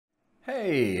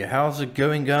Hey, how's it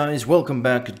going guys? Welcome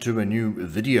back to a new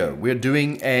video. We're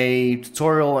doing a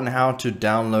tutorial on how to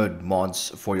download mods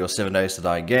for your 7 Days to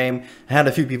Die game. I had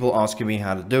a few people asking me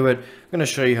how to do it. I'm going to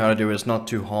show you how to do it. It's not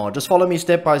too hard. Just follow me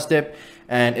step by step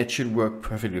and it should work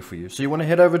perfectly for you. So you want to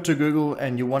head over to Google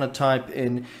and you want to type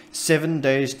in 7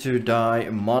 Days to Die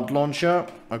mod launcher.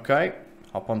 Okay,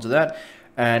 hop onto that.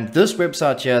 And this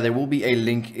website here, there will be a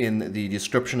link in the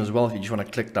description as well if you just want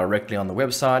to click directly on the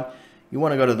website. You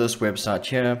want to go to this website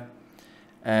here,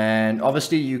 and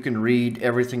obviously you can read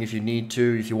everything if you need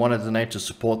to. If you want to donate to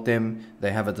support them,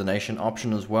 they have a donation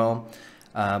option as well.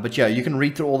 But yeah, you can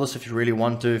read through all this if you really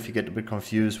want to, if you get a bit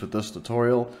confused with this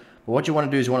tutorial. But what you want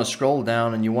to do is you want to scroll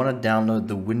down and you want to download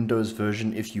the Windows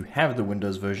version if you have the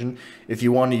Windows version. If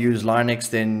you want to use Linux,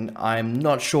 then I'm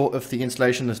not sure if the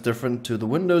installation is different to the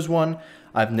Windows one.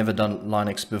 I've never done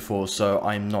Linux before, so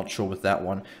I'm not sure with that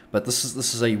one. But this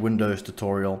is a Windows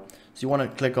tutorial. So you want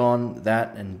to click on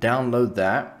that and download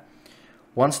that.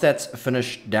 Once that's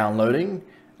finished downloading,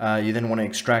 you then want to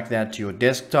extract that to your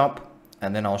desktop,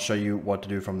 and then I'll show you what to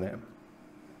do from there.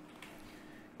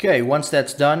 Okay, once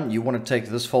that's done, you want to take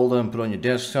this folder and put it on your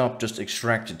desktop, just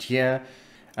extract it here.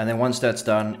 And then once that's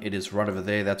done, it is right over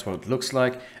there. That's what it looks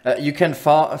like. You can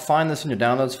find this in your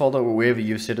downloads folder or wherever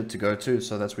you set it to go to,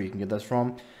 so that's where you can get this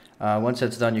from. Once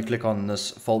that's done, you click on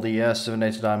this folder here, 7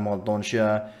 Days to Die mod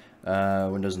launcher.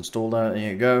 Windows installer,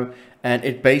 there you go, and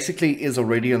it basically is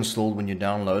already installed when you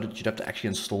download it. You'd have to actually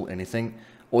install anything.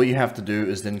 All you have to do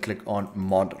is then click on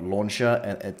mod launcher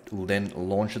and it will then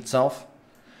launch itself.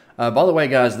 By the way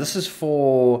guys, this is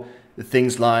for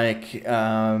things like you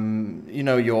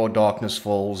know, your Darkness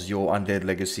Falls, your Undead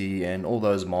Legacy, and all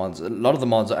those mods. A lot of the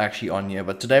mods are actually on here,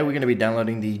 but today we're going to be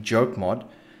downloading the joke mod.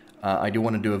 I do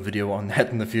want to do a video on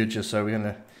that in the future, so we're going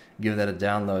to give that a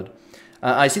download.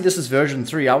 I see this is version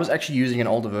 3. I was actually using an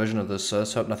older version of this, so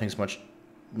let's hope nothing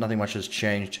much has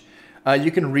changed. You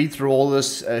can read through all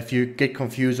this. If you get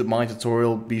confused with my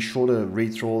tutorial, be sure to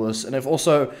read through all this. And if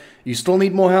also you still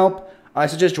need more help, I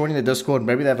suggest joining the Discord.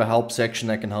 Maybe they have a help section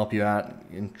that can help you out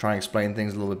and try and explain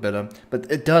things a little bit better.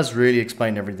 But it does really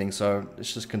explain everything, so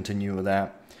let's just continue with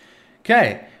that.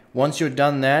 Okay, once you're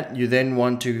done that, you then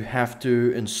have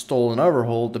to install an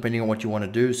overhaul depending on what you want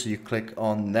to do. So you click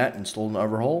on that, install an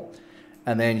overhaul.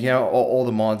 And then here are all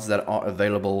the mods that are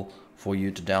available for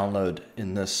you to download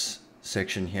in this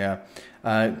section here.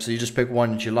 So you just pick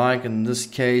one that you like. In this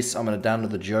case, I'm going to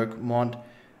download the joke mod.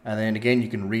 And then again, you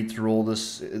can read through all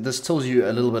this. This tells you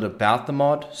a little bit about the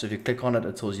mod. So if you click on it,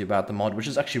 it tells you about the mod, which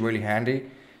is actually really handy.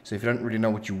 So if you don't really know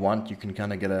what you want, you can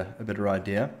kind of get a better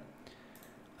idea.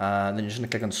 Then you're just going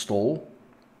to click on install.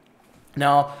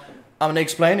 Now, I'm going to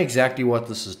explain exactly what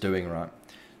this is doing, right?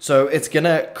 So it's going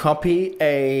to copy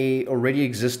a already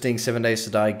existing 7 Days to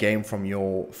Die game from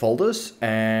your folders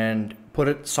and put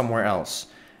it somewhere else.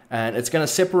 And it's going to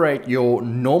separate your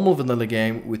normal vanilla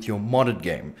game with your modded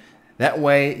game. That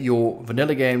way your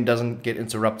vanilla game doesn't get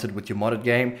interrupted with your modded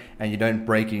game and you don't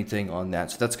break anything on that.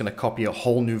 So that's going to copy a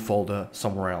whole new folder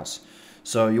somewhere else.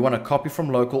 So you want to copy from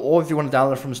local, or if you want to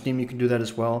download from Steam, you can do that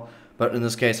as well. But in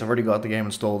this case, I've already got the game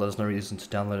installed. There's no reason to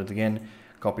download it again.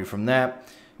 Copy from that.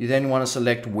 You then want to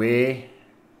select where,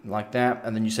 like that,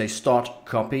 and then you say start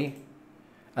copy,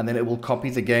 and then it will copy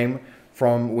the game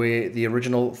from where the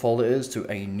original folder is to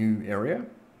a new area.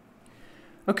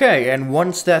 Okay, and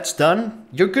once that's done,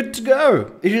 you're good to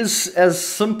go. It is as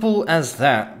simple as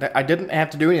that. I didn't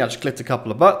have to do anything. I just clicked a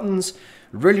couple of buttons.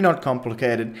 Really not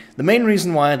complicated. The main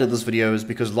reason why I did this video is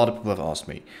because a lot of people have asked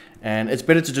me, and it's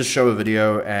better to just show a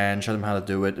video and show them how to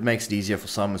do it. It makes it easier for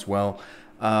some as well.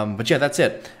 But yeah, that's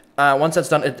it. Once that's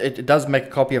done, it does make a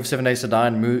copy of 7 Days to Die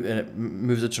and it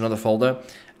moves it to another folder,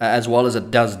 as well as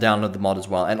it does download the mod as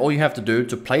well. And all you have to do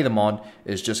to play the mod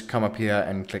is just come up here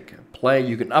and click play.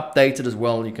 You can update it as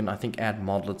well. You can, I think, add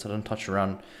modlets. I don't touch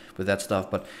around with that stuff.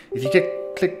 But if you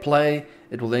click play,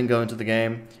 it will then go into the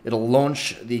game. It'll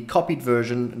launch the copied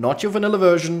version, not your vanilla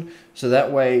version. So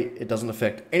that way it doesn't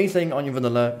affect anything on your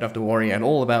vanilla. You don't have to worry at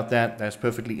all about that. That's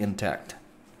perfectly intact.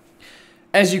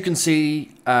 As you can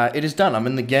see, it is done. I'm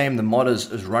in the game. The mod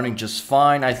is running just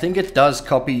fine. I think it does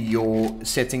copy your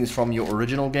settings from your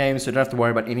original game, so you don't have to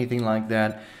worry about anything like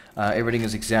that. Everything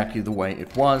is exactly the way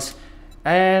it was.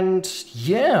 And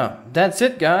yeah, that's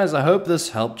it, guys. I hope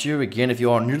this helped you. Again, if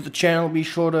you are new to the channel, be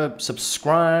sure to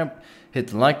subscribe. Hit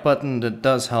the like button. That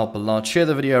does help a lot. Share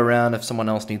the video around if someone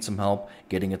else needs some help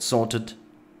getting it sorted.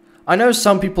 I know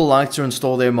some people like to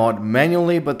install their mod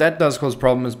manually, but that does cause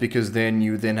problems because then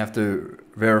you have to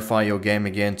verify your game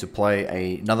again to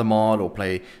play another mod or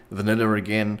play vanilla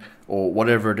again, or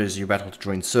whatever it is you battle to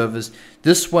join servers.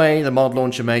 This way, the mod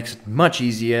launcher makes it much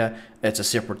easier. It's a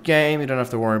separate game. You don't have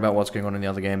to worry about what's going on in the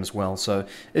other game as well. So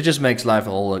it just makes life a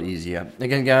whole lot easier.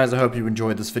 Again, guys, I hope you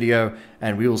enjoyed this video,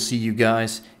 and we will see you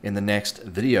guys in the next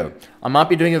video. I might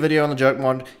be doing a video on the joke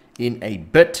mod in a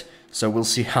bit, so we'll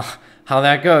see how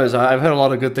that goes. I've heard a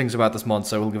lot of good things about this mod,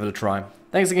 so we'll give it a try.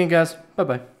 Thanks again, guys.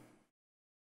 Bye-bye.